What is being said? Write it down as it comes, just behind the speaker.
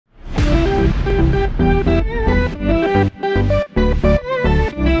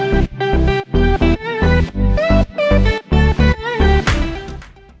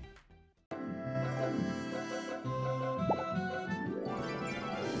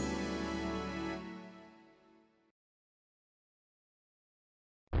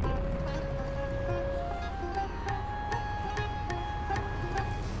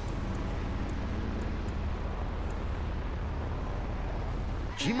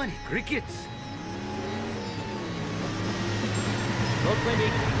Jiminy crickets! Go Quimby.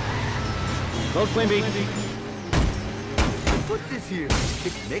 Go Quimby. Put this here.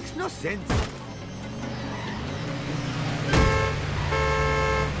 It makes no sense.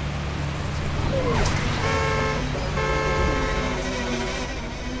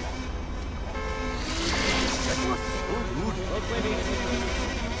 That was so rude. Go Quimby.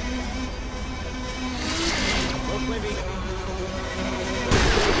 Go Quimby.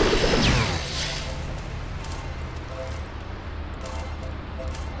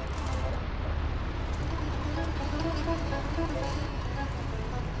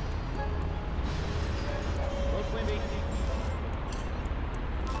 Go Quimby.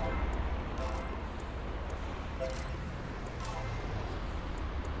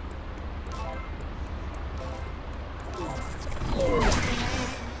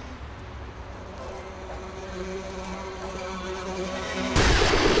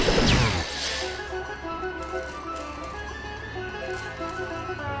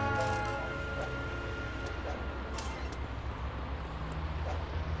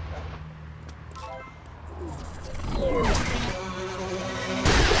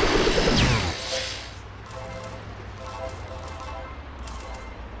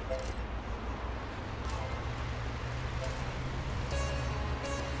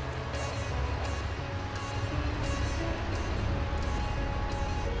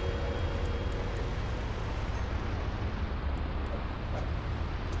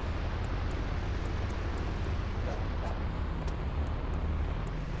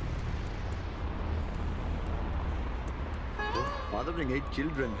 Fathering 8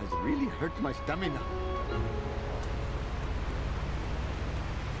 children has really hurt my stamina.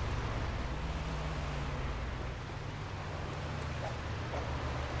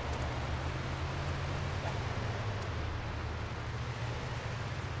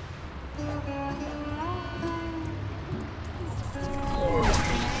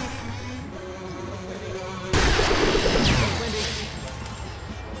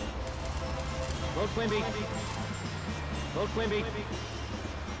 Go Quimby. Go Quimby.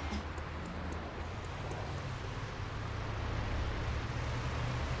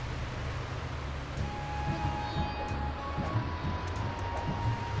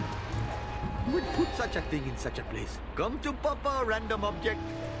 Who would put such a thing in such a place? Come to Papa, random object.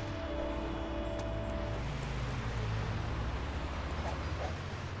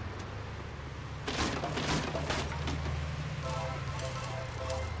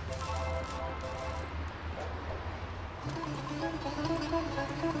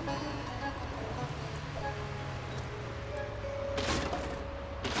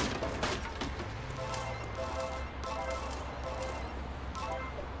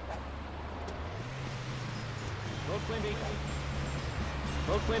 Go Quimby.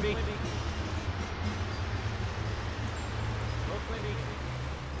 Go Quimby. Go Quimby.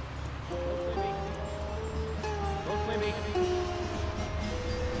 Go Quimby. Go Quimby.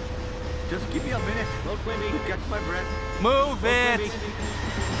 Just give me a minute Go Quimby. to catch my breath. Move it!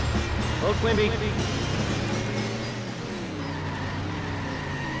 Go Quimby.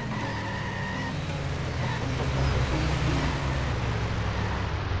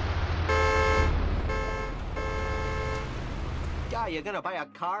 Guy, you gonna buy a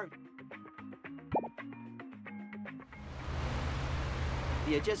car?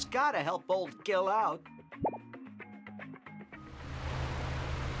 You just gotta help old Gil out.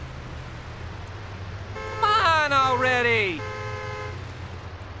 Come on already!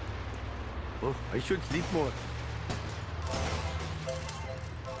 Oh, I should sleep more.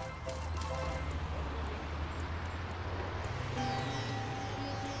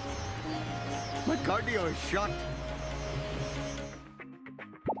 My cardio is shot.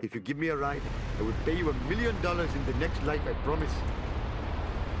 If you give me a ride, I will pay you $1 million in the next life, I promise.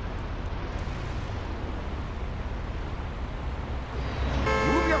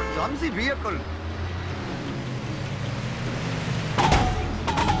 Move your clumsy vehicle.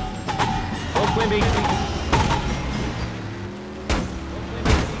 Go Quimby.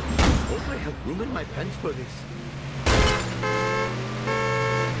 Hope I have room in my pants for this.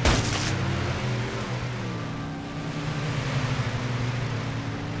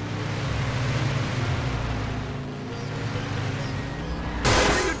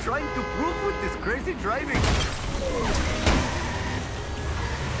 What are you trying to prove with this crazy driving?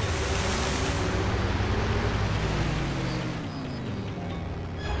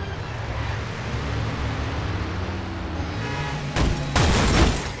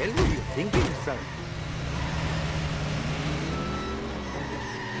 What were you thinking, sir?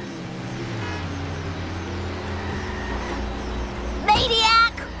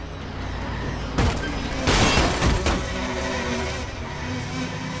 Maniac!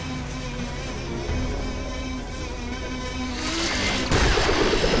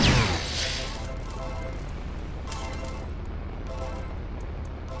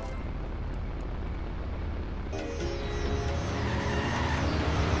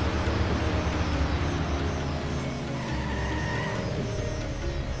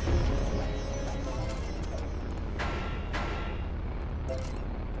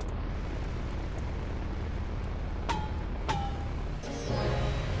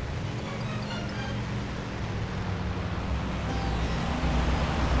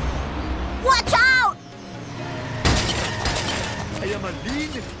 am a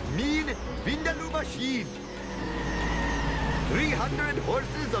lean, mean Vindaloo machine. 300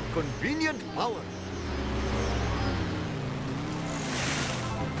 horses of convenient power.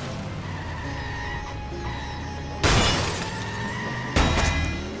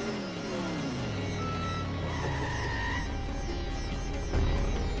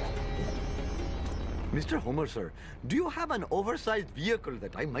 Mr. Homer, sir, do you have an oversized vehicle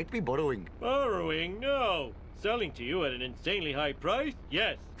that I might be borrowing? Borrowing? No. Selling to you at an insanely high price?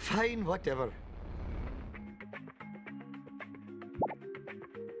 Yes. Fine, whatever.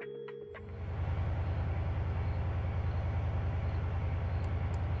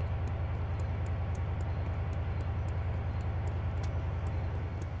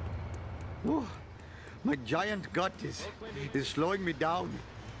 Whew. My giant gut is slowing me down.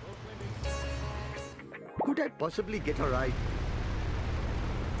 Could I possibly get a ride?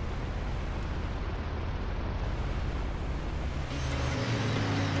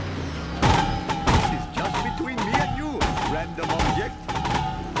 It's just between me and you, random object. I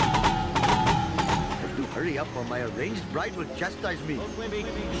have to hurry up or my arranged bride will chastise me.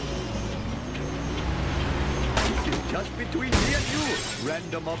 This is just between me and you,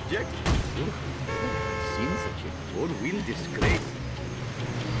 random object. Seen such a four-wheel disgrace.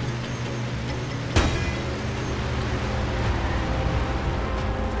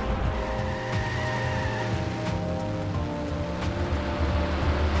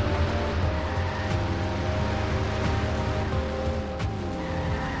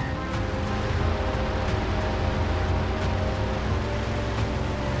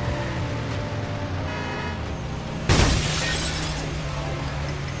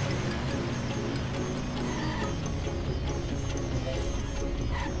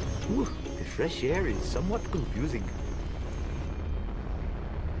 Ooh, the fresh air is somewhat confusing.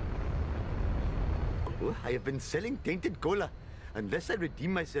 Oh, I have been selling tainted cola. Unless I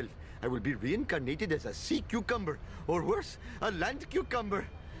redeem myself, I will be reincarnated as a sea cucumber, or worse, a land cucumber.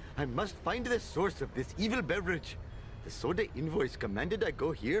 I must find the source of this evil beverage. The soda invoice commanded I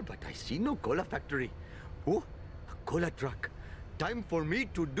go here, but I see no cola factory. Oh, a cola truck. Time for me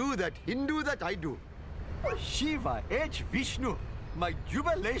to do that Hindu that I do. Shiva H. Vishnu. My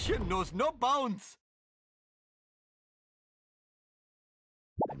jubilation knows no bounds.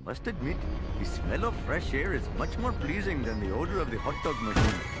 I must admit, the smell of fresh air is much more pleasing than the odor of the hot dog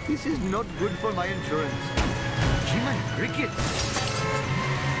machine. This is not good for my insurance. Gee, my crickets!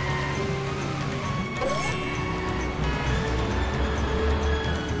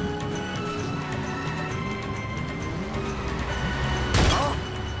 Oh!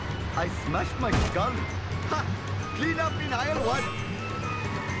 I smashed my skull. Ha! Clean up in aisle 1.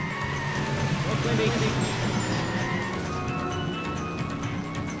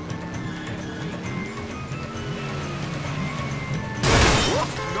 Oh,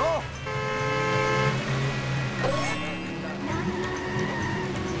 no!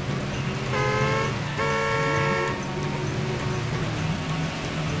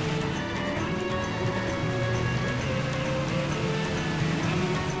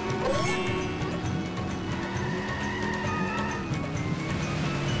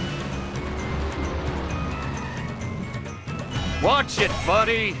 Watch it,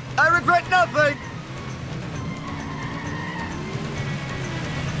 buddy. I regret nothing!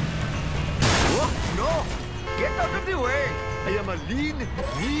 Oh, no! Get out of the way! I am a lean,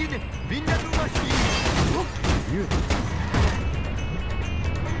 mean Vindaloo machine! Oh, phew.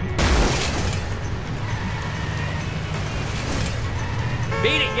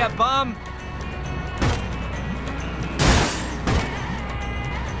 Beat it, you bum.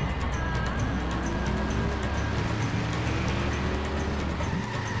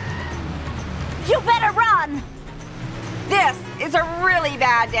 You better run! This is a really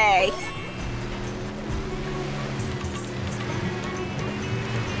bad day.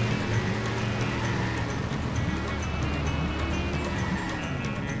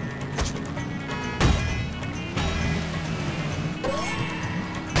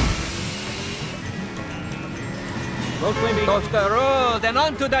 Off the road and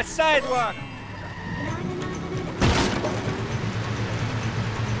onto the sidewalk.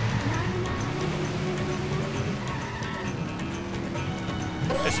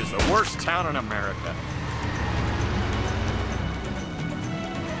 This is the worst town in America.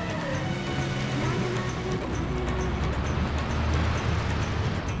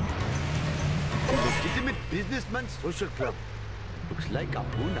 Legitimate businessman's social club. Looks like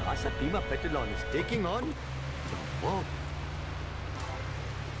Abu Nahasa Pima Petalon is taking on the mob.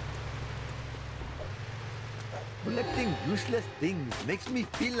 Collecting useless things makes me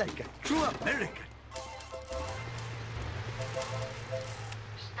feel like a true American.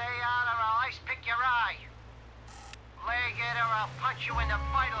 put you in the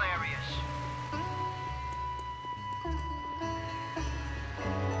vital areas.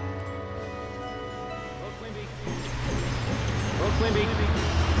 Hold Quimby. Hold Quimby.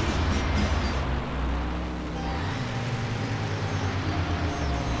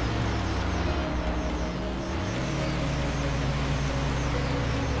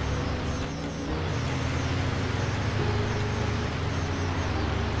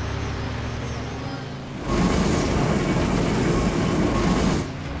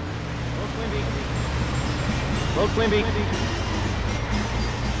 Hold Quimby.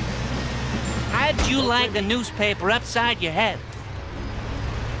 How'd you like the newspaper upside your head?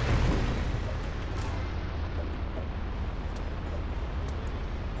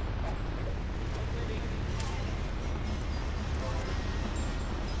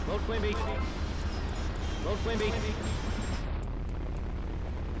 Hold Quimby. Hold Quimby.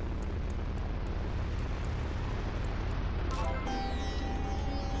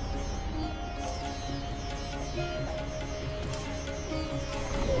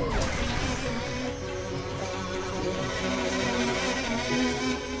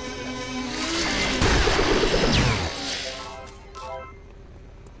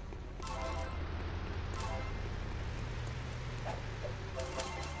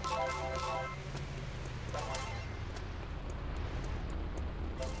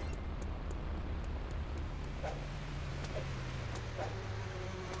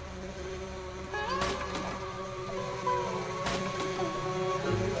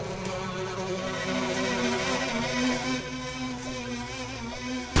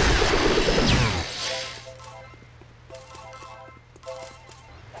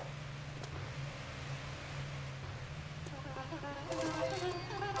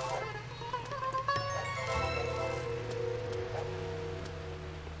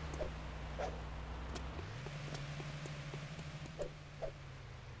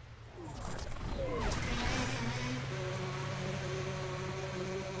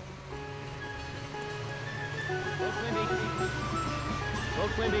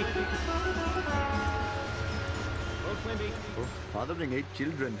 Hold Quimby. Hold Quimby. Oh, fathering 8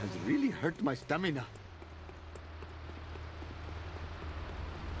 children has really hurt my stamina.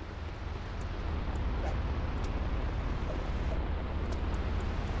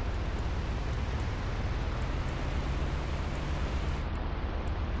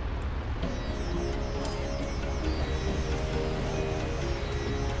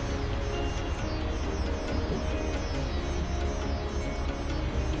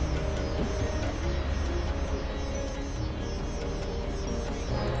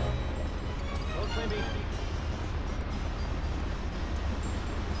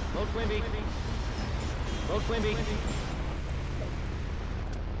 Hold Quimby. Hold Quimby.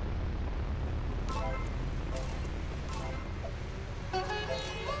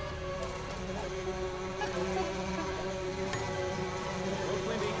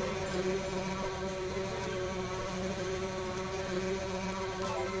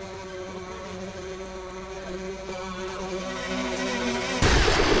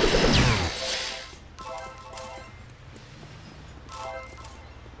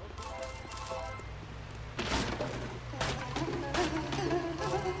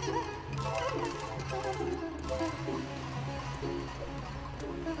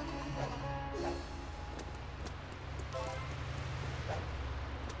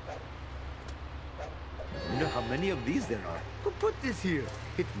 You know how many of these there are? Who put this here?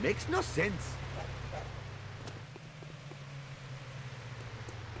 It makes no sense.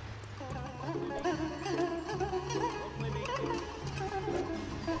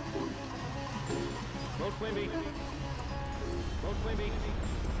 Hold Quimby. Hold Quimby.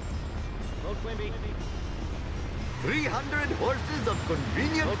 Hold Quimby. 300 horses of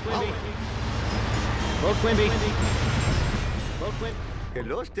convenient Hold Quimby. power. Hold Quimby. Hold Quimby.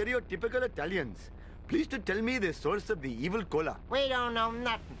 Hello, stereotypical Italians. Please to tell me the source of the evil cola. We don't know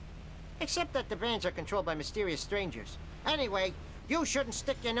nothing. Except that the vans are controlled by mysterious strangers. Anyway, you shouldn't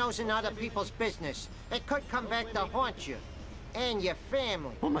stick your nose in other people's business. It could come back to haunt you. And your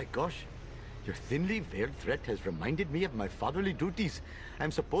family. Oh my gosh. Your thinly veiled threat has reminded me of my fatherly duties.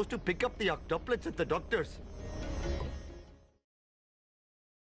 I'm supposed to pick up the octuplets at the doctor's.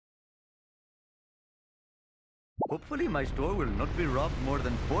 Hopefully my store will not be robbed more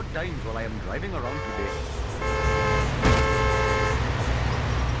than 4 times while I am driving around today.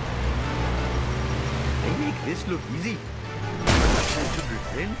 I make this look easy. Perhaps I should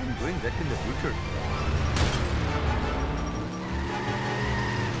refrain from doing that in the future.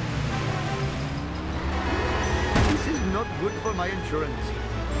 This is not good for my insurance.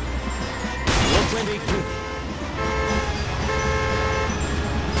 Hold Quimby.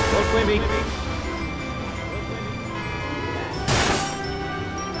 Quimby.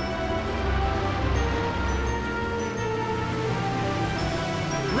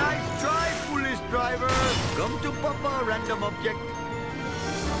 Nice try, foolish driver. Come to Papa, random object.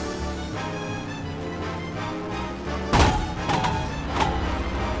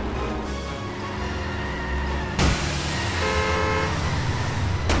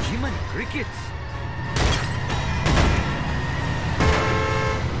 Human crickets.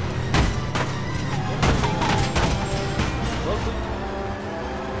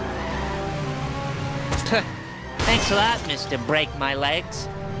 Thanks a lot, Mr. Break My Legs.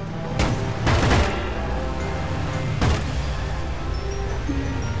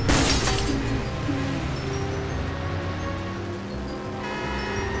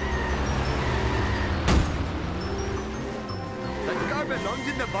 That car belongs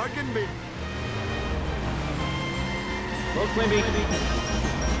in the bargain bin. Go Quimby.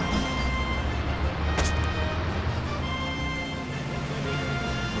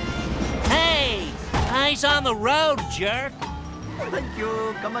 Hey! Eyes on the road, jerk! Thank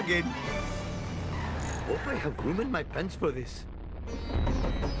you. Come again. Hope I have room in my pants for this.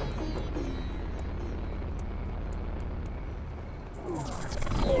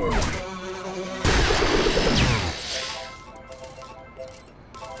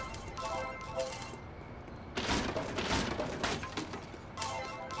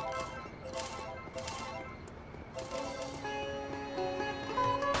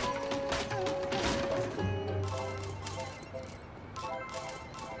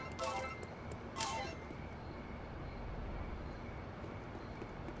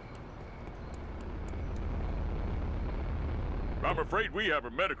 I'm afraid we have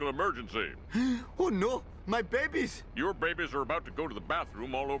a medical emergency. Oh no, my babies! Your babies are about to go to the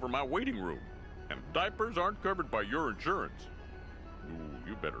bathroom all over my waiting room. And diapers aren't covered by your insurance. Ooh,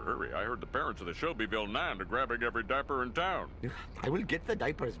 you better hurry. I heard the parents of the Shelbyville 9 are grabbing every diaper in town. I will get the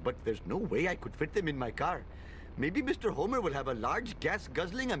diapers, but there's no way I could fit them in my car. Maybe Mr. Homer will have a large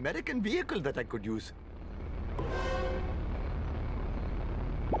gas-guzzling American vehicle that I could use.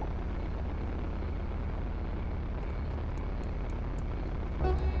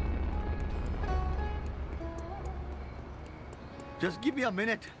 Just give me a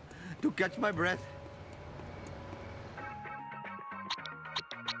minute to catch my breath.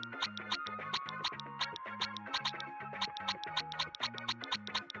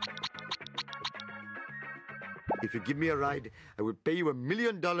 If you give me a ride, I will pay you $1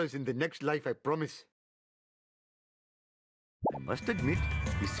 million in the next life, I promise. I must admit,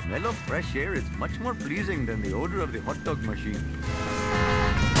 the smell of fresh air is much more pleasing than the odor of the hot dog machine.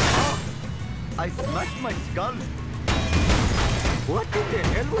 Oh, I smashed my skull. What in the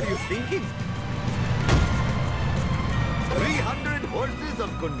hell were you thinking? 300 horses of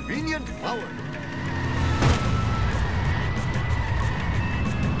convenient power.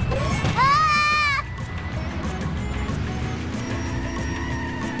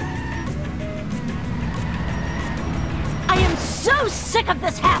 I am so sick of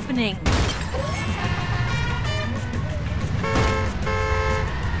this happening!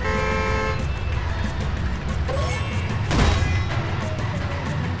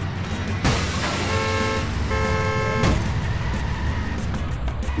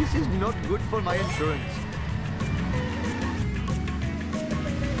 This is not good for my insurance.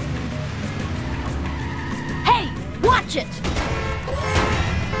 Hey, watch it!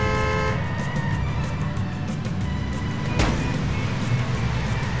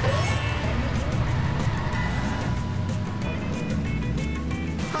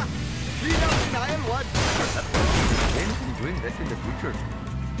 Ha! Clean up in aisle one. Ben's doing that in the future.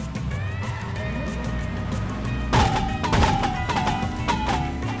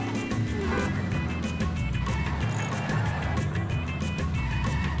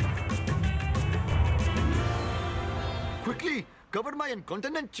 Quickly, cover my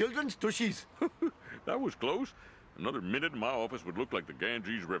incontinent children's tushies. That was close. Another minute and my office would look like the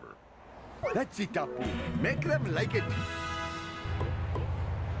Ganges River. That's it, Apu. Make them like it.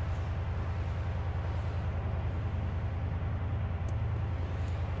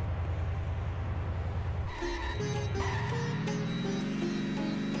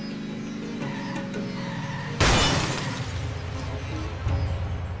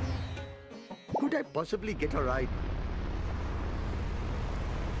 Could I possibly get a ride?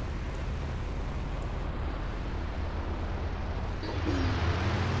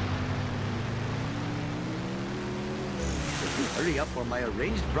 Hurry up or my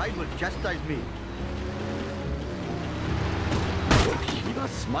arranged bride will chastise me. Oh, Shiva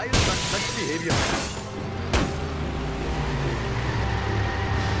smiles at such behavior.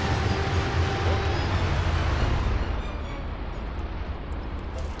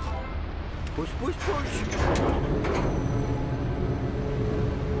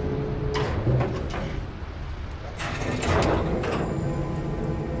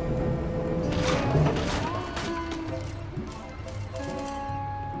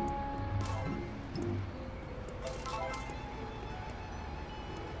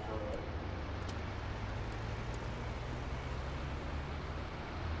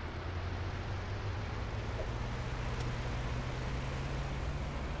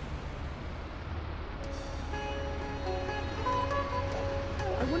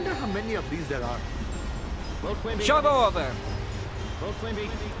 I wonder how many of these there are. Low Quimby. Shove over. Low Quimby.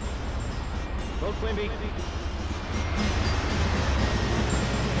 Low Quimby.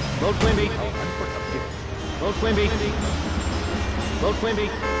 Low Quimby. Low Quimby. Low Quimby.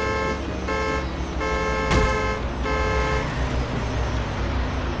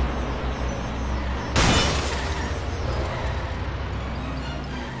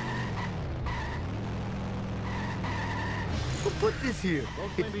 Who put this here?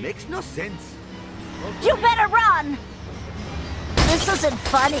 It makes no sense. You better run! This isn't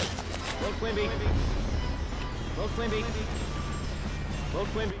funny. Low Quimby. Low Quimby. Low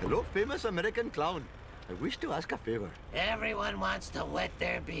Quimby. Hello, famous American clown. I wish to ask a favor. Everyone wants to wet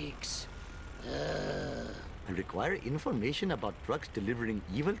their beaks. I require information about trucks delivering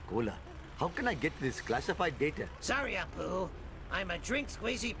evil cola. How can I get this classified data? Sorry, APU. I'm a drink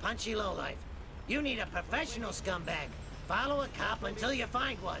squeezy punchy lowlife. You need a professional scumbag. Follow a cop until you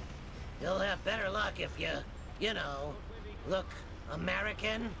find one. You'll have better luck if you know, look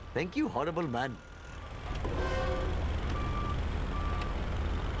American. Thank you, horrible man.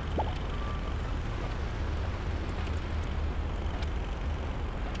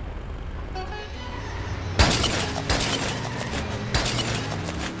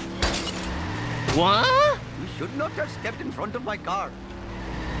 What? You should not have stepped in front of my car.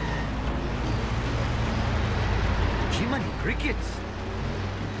 Jiminy crickets.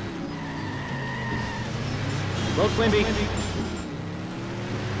 Low Quimby.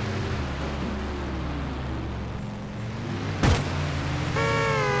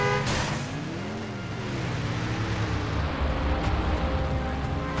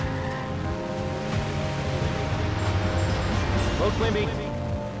 Low Quimby.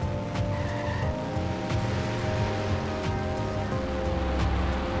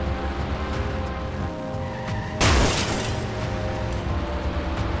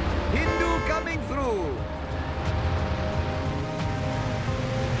 Hindu coming through.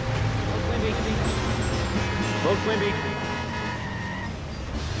 Low Quimby.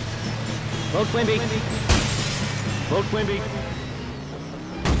 Low Quimby. Low Quimby.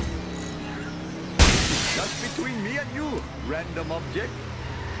 Just between me and you, random object.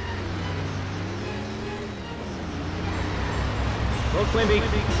 Low Quimby.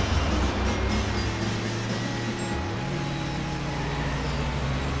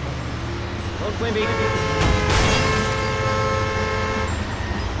 Low Quimby.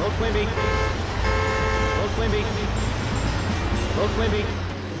 Low Quimby. Low Quimby. Low Quimby.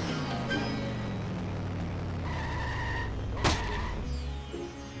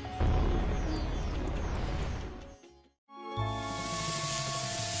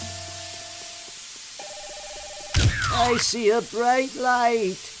 I see a bright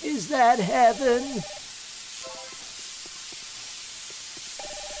light. Is that heaven?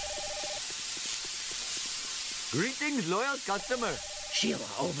 Greetings, loyal customer. Sheila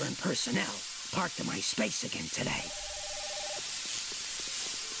over in personnel. Parked in my space again today.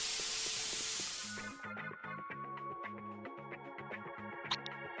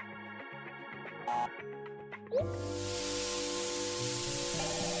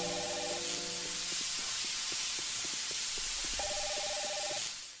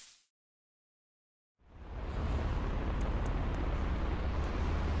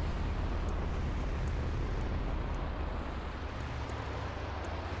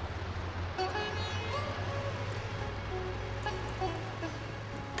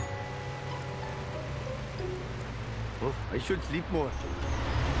 Oh, I should sleep more.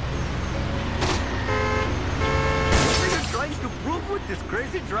 What are you trying to prove with this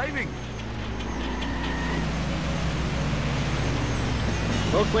crazy driving?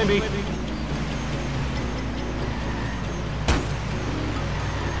 Low Quimby.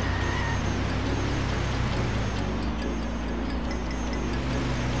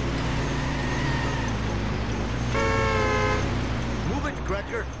 Move it,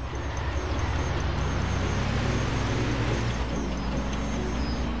 Cracker.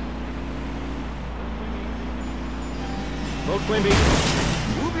 Low Quimby.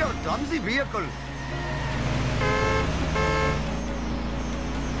 Move your clumsy vehicle.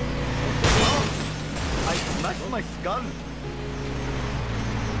 Oh, smashed my skull.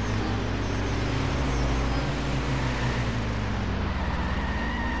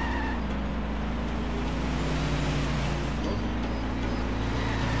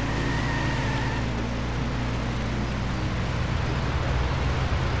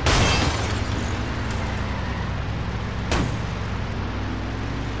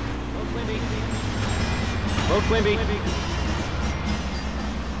 Low Quimby.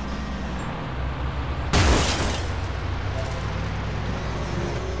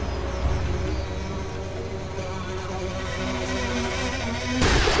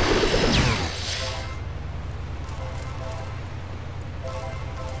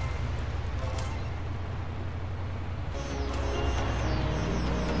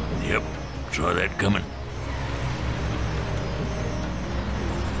 Yep, saw that coming.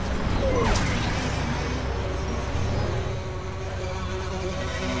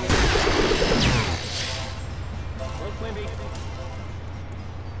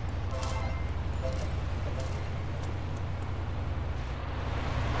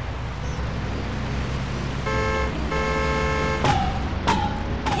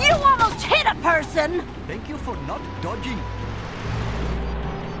 You almost hit a person! Thank you for not dodging.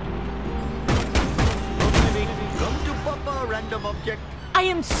 Come to Papa, random object. I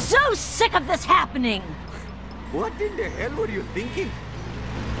am so sick of this happening! What in the hell were you thinking?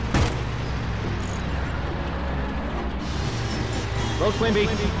 Low Quimby.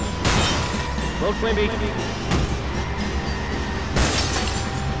 Low Quimby.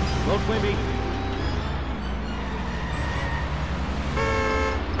 Low Quimby.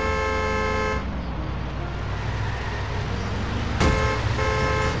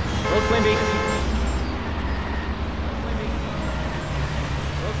 Low Quimby.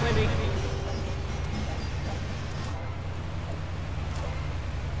 Low Quimby.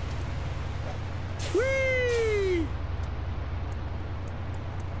 Whee!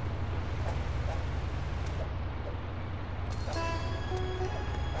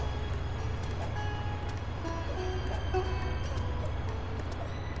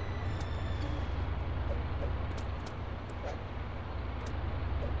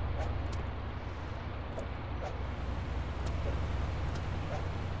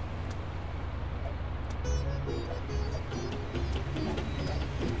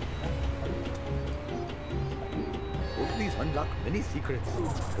 Hope these unlock many secrets.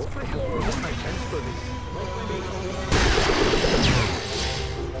 Hope I have proven my chance for this. Low Quimby.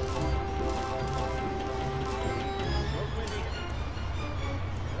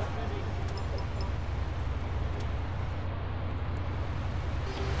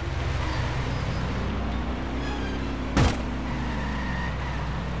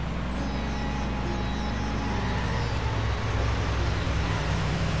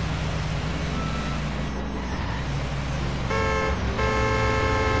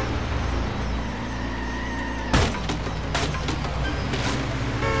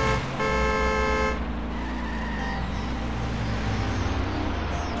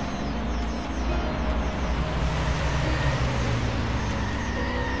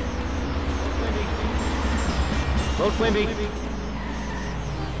 Low Quimby.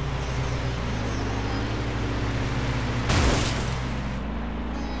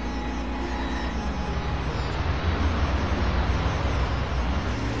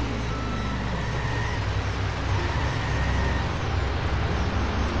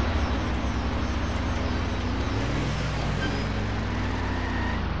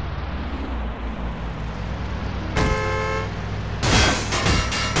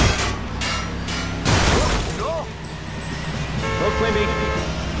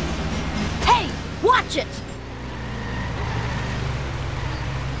 Hey, watch it!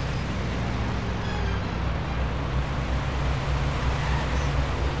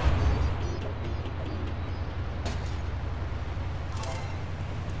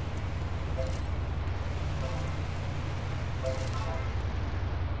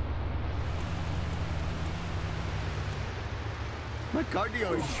 My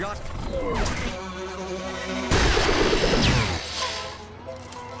cardio is shot.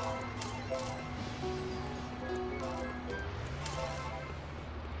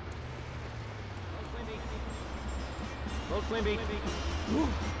 Low Quimby. Ooh,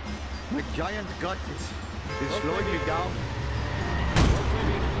 my giant gut is slowing me down. Low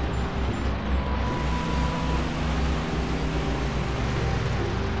Quimby.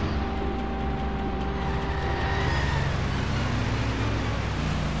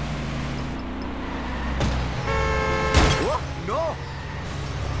 Oh, no!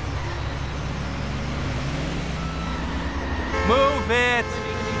 Move it!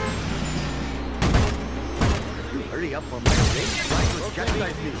 up for my range trying to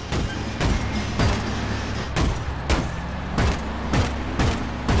chastise me.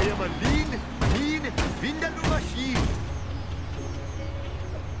 I am a lean, mean, Vindaloo machine.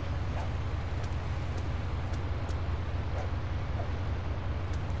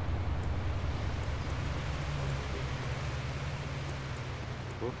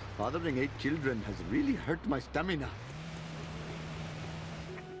 Oh, fathering 8 children has really hurt my stamina.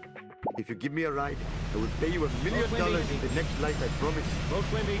 If you give me a ride, I will pay you $1 million in the next life, I promise. Go,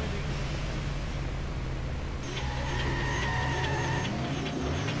 Quimby.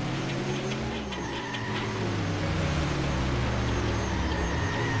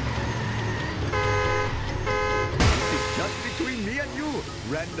 It's just between me and you,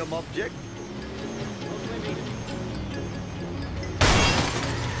 random object. Go, Quimby.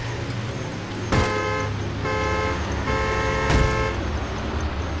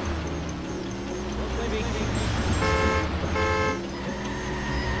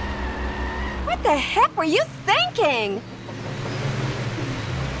 What the heck were you thinking?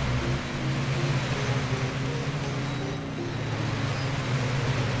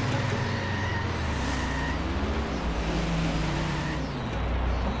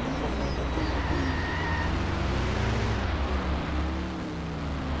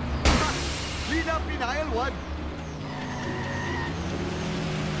 Clean up in aisle 1.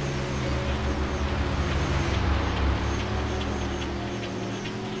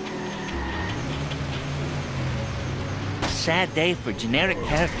 Sad day for generic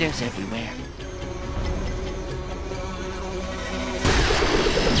characters everywhere.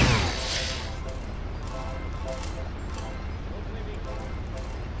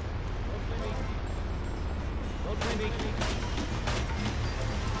 Go, Quimby.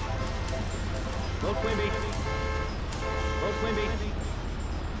 Go, Quimby. Go, Quimby.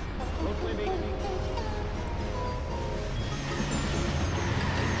 Go, Quimby.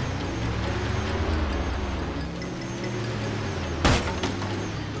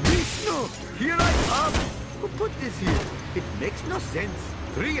 Vishnu, here I come. Who put this here? It makes no sense.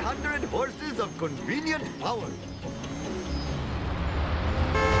 300 horses of convenient power.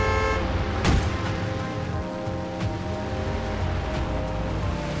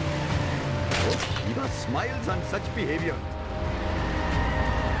 Oh, Shiva smiles on such behavior.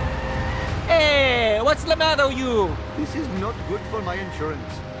 Hey, what's the matter with you? This is not good for my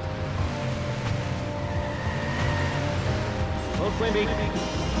insurance. Go, Quimby.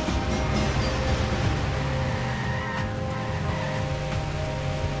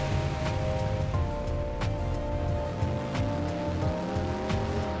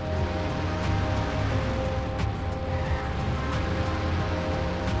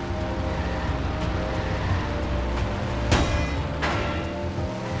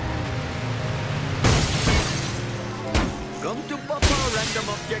 Come to Papa, random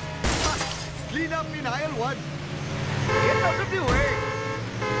object. Ha! Clean up in aisle 1. Get out of the way.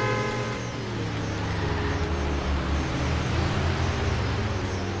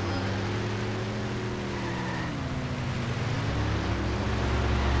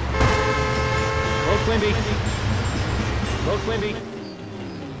 Go, Quimby. Go, Quimby.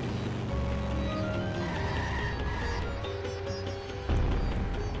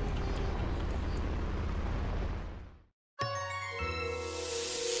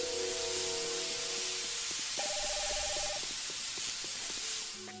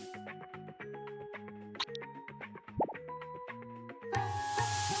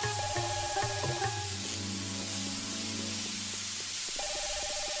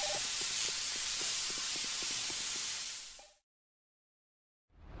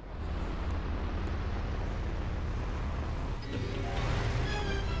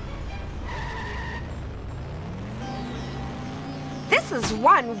 This is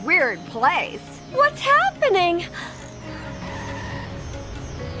one weird place. What's happening? Go,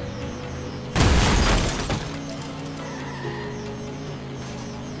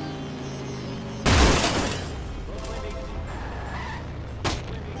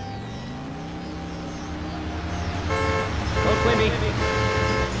 Quimby.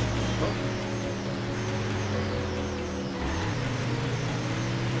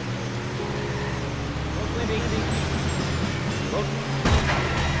 Go, Quimby. Go.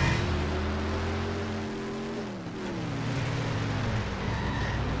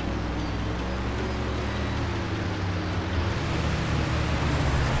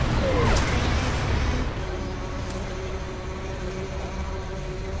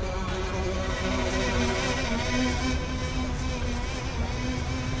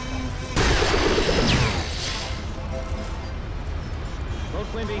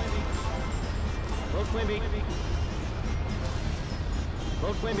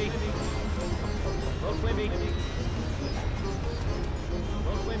 Low Quimby. Low Quimby.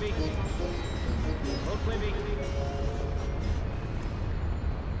 Low Quimby. Low Quimby.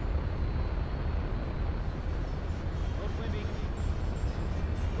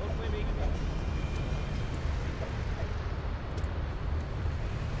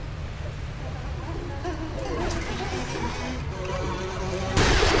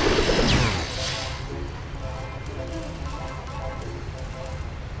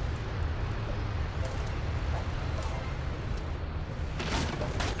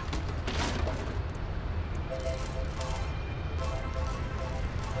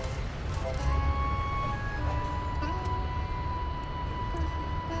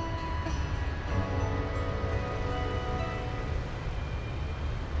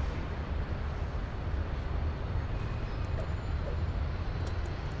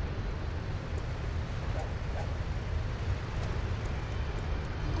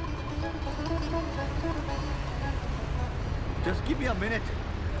 Just give me a minute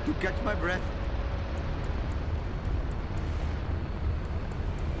to catch my breath.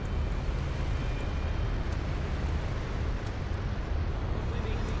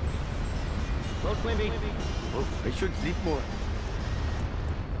 Low Quimby. Oh, I should sleep more.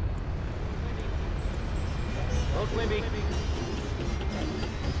 Low Quimby.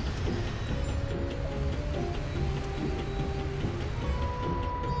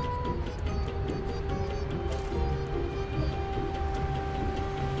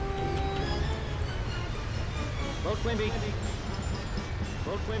 Low Quimby.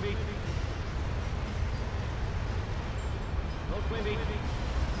 Low Quimby. Low Quimby.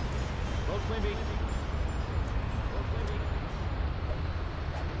 Low Quimby. Low Quimby.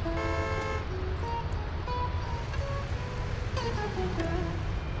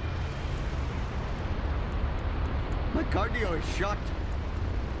 My cardio is shot.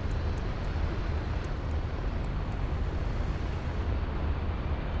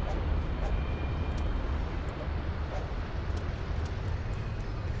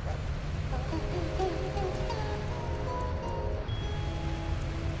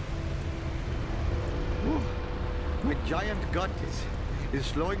 My giant gut is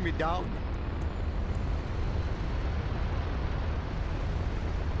slowing me down.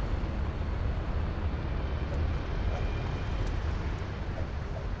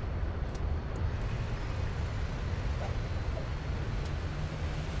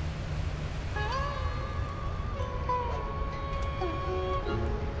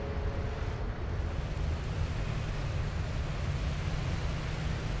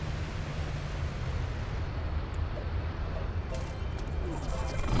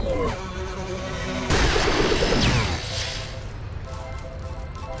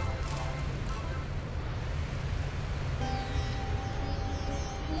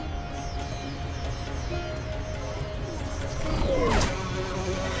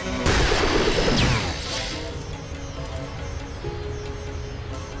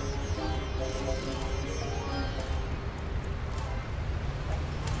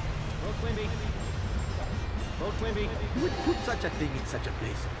 Who would put such a thing in such a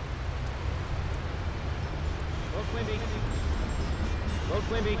place? Low Quimby. Low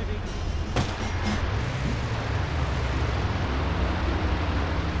Quimby.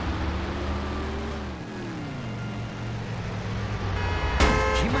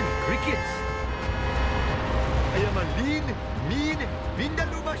 Jiminy crickets! I am a lean, mean,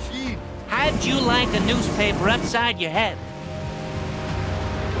 vindaloo machine! How'd you like a newspaper upside your head?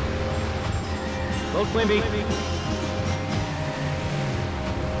 Low Quimby.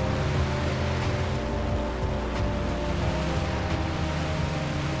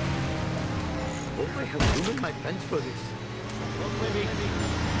 Oh, I have ruined my pants for this. Low Quimby.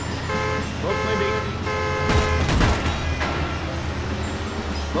 Low Quimby.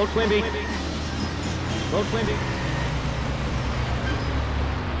 Low Quimby. Low Quimby.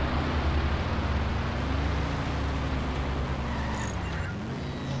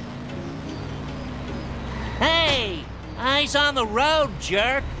 Hey! Eyes on the road,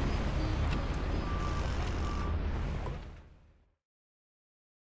 jerk!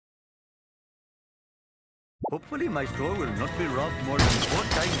 Hopefully my store will not be robbed more than 4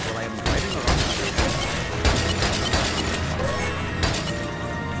 times while I am driving around.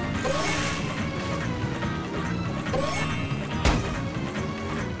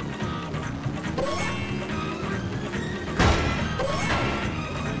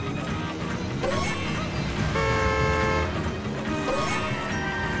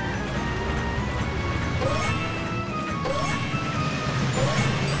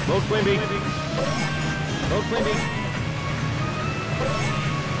 Low Quimby. Low Quimby.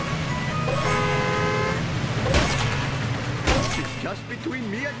 just between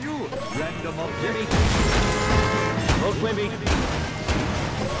me and you, random object. Quimby. Roll Quimby.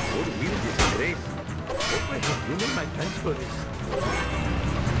 Four-wheel disgrace. Hope I have ruined my transfer race.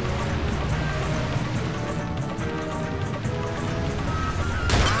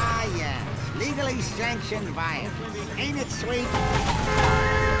 Ah, yes. Legally sanctioned violence. Ain't it sweet?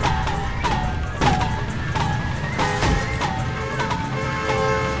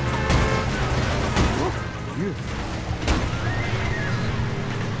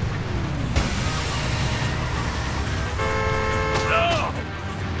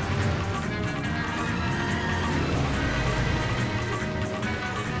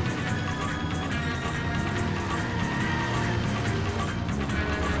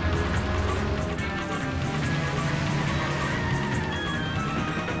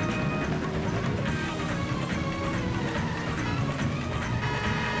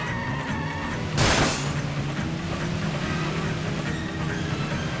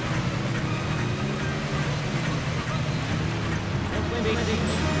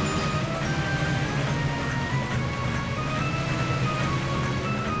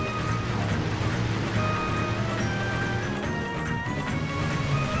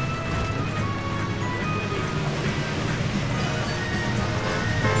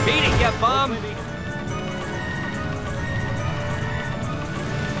 Beat it, you bum!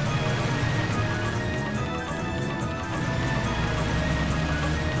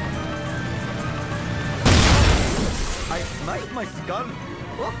 I smashed my skull.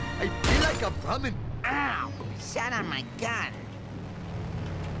 Oh, I feel like a Brahmin. Ow! Sat on my gun.